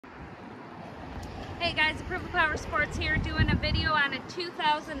Hey guys, Approval Power Sports here doing a video on a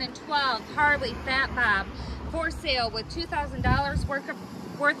 2012 Harley Fat Bob for sale with $2,000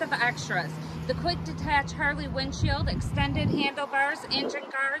 worth of extras. The quick detach Harley windshield, extended handlebars, engine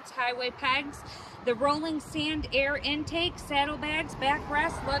guards, highway pegs, the rolling sand air intake, saddlebags,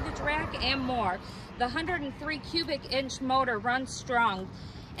 backrest, luggage rack, and more. The 103 cubic inch motor runs strong.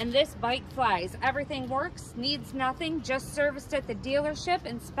 And this bike flies. Everything works, needs nothing, just serviced at the dealership,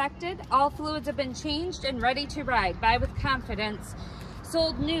 inspected. All fluids have been changed and ready to ride. Buy with confidence.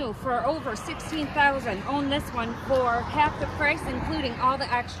 Sold new for over $16,000. Own this one for half the price, including all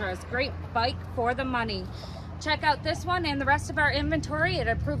the extras. Great bike for the money. Check out this one and the rest of our inventory at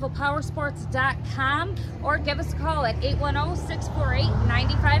approvalpowersports.com or give us a call at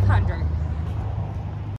 810-648-9500.